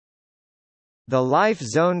The life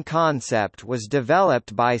zone concept was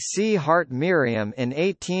developed by C. Hart Merriam in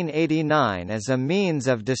 1889 as a means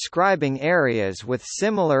of describing areas with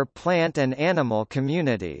similar plant and animal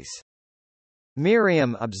communities.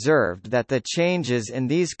 Merriam observed that the changes in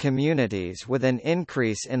these communities with an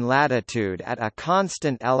increase in latitude at a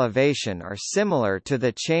constant elevation are similar to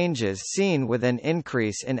the changes seen with an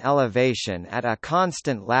increase in elevation at a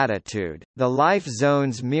constant latitude. The life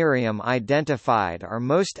zones Merriam identified are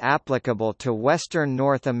most applicable to western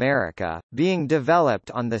North America, being developed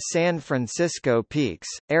on the San Francisco Peaks,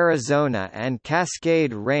 Arizona and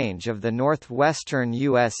Cascade Range of the northwestern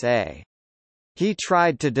USA. He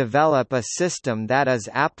tried to develop a system that is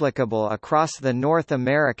applicable across the North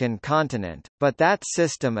American continent, but that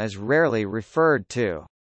system is rarely referred to.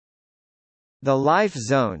 The life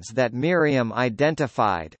zones that Merriam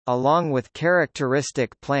identified, along with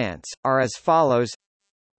characteristic plants, are as follows: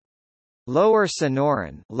 Lower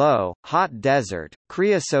Sonoran, low, hot desert,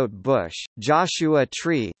 creosote bush, Joshua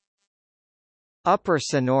tree. Upper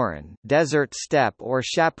Sonoran, desert steppe or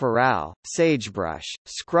chaparral, sagebrush,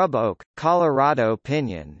 scrub oak, Colorado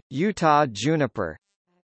pinyon, Utah juniper.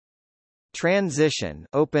 Transition,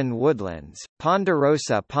 open woodlands,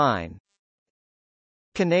 ponderosa pine.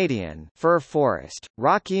 Canadian, fir forest,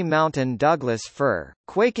 Rocky Mountain Douglas fir,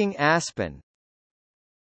 quaking aspen.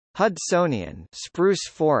 Hudsonian, spruce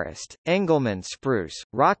forest, Engelmann spruce,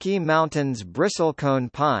 Rocky Mountains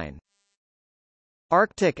bristlecone pine.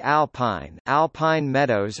 Arctic alpine, alpine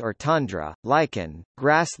meadows or tundra, lichen,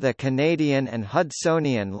 grass. The Canadian and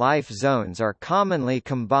Hudsonian life zones are commonly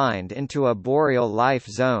combined into a boreal life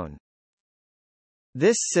zone.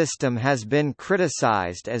 This system has been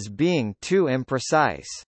criticized as being too imprecise.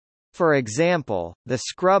 For example, the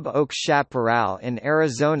scrub oak chaparral in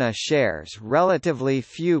Arizona shares relatively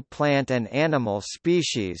few plant and animal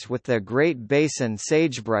species with the Great Basin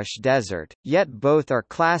sagebrush desert, yet both are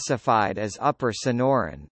classified as Upper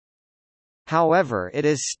Sonoran. However, it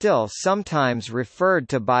is still sometimes referred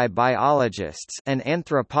to by biologists and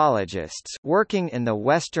anthropologists working in the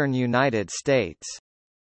western United States.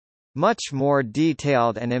 Much more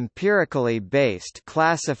detailed and empirically based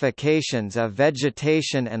classifications of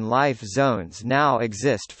vegetation and life zones now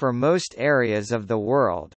exist for most areas of the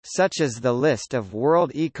world, such as the list of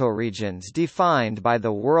world ecoregions defined by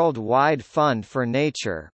the World Wide Fund for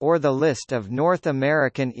Nature, or the list of North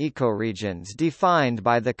American ecoregions defined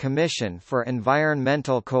by the Commission for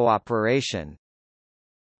Environmental Cooperation.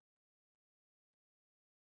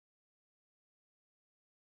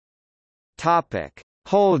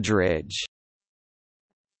 Holdridge.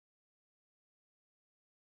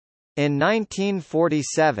 In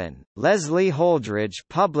 1947, Leslie Holdridge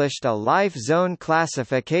published a life zone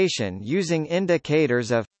classification using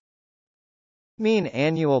indicators of mean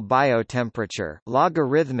annual biotemperature,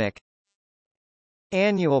 logarithmic,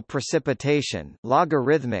 annual precipitation,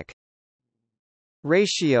 logarithmic,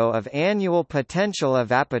 ratio of annual potential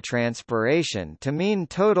evapotranspiration to mean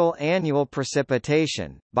total annual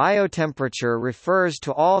precipitation. Biotemperature refers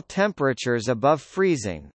to all temperatures above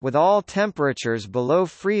freezing, with all temperatures below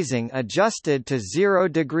freezing adjusted to 0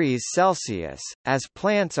 degrees Celsius, as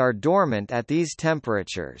plants are dormant at these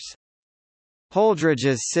temperatures.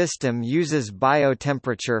 Holdridge's system uses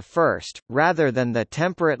biotemperature first, rather than the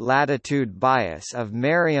temperate latitude bias of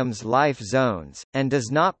Merriam's life zones, and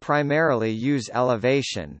does not primarily use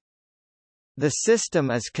elevation. The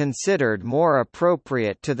system is considered more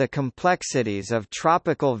appropriate to the complexities of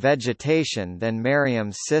tropical vegetation than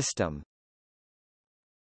Merriam's system.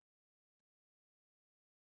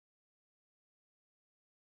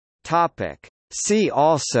 See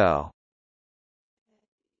also: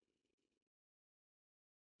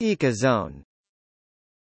 Ecozone,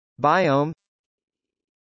 biome,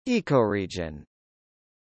 ecoregion.